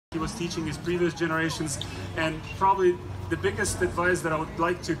he was teaching his previous generations. And probably the biggest advice that I would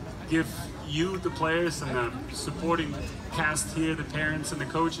like to give you, the players, and the supporting cast here, the parents and the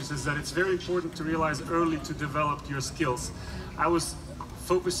coaches, is that it's very important to realize early to develop your skills. I was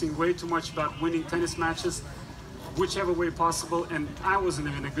focusing way too much about winning tennis matches, whichever way possible, and I wasn't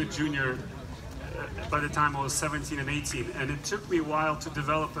even a good junior by the time I was 17 and 18, and it took me a while to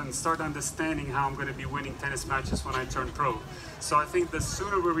develop and start understanding how I'm going to be winning tennis matches when I turn pro. So I think the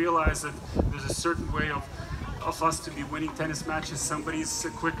sooner we realize that there's a certain way of us to be winning tennis matches, somebody's a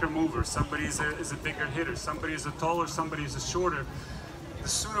quicker mover, somebody is a bigger hitter, somebody is a taller, somebody is a shorter, the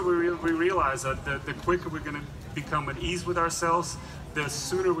sooner we realize that, the quicker we're going to become at ease with ourselves, the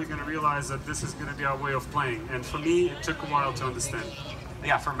sooner we're going to realize that this is going to be our way of playing. And for me, it took a while to understand.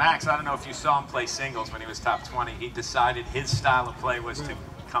 Yeah, for Max, I don't know if you saw him play singles when he was top 20. He decided his style of play was to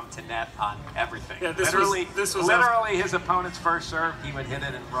come to net on everything. Yeah, literally his opponent's first serve, he would hit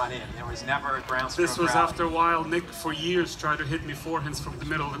it and run in. There was never a ground stroke. This was after a while. Nick, for years, tried to hit me forehands from the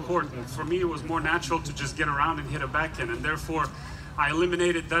middle of the court. And for me, it was more natural to just get around and hit a backhand. And therefore, I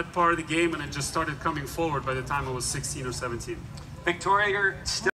eliminated that part of the game, and it just started coming forward by the time I was 16 or 17. Victoria, you're still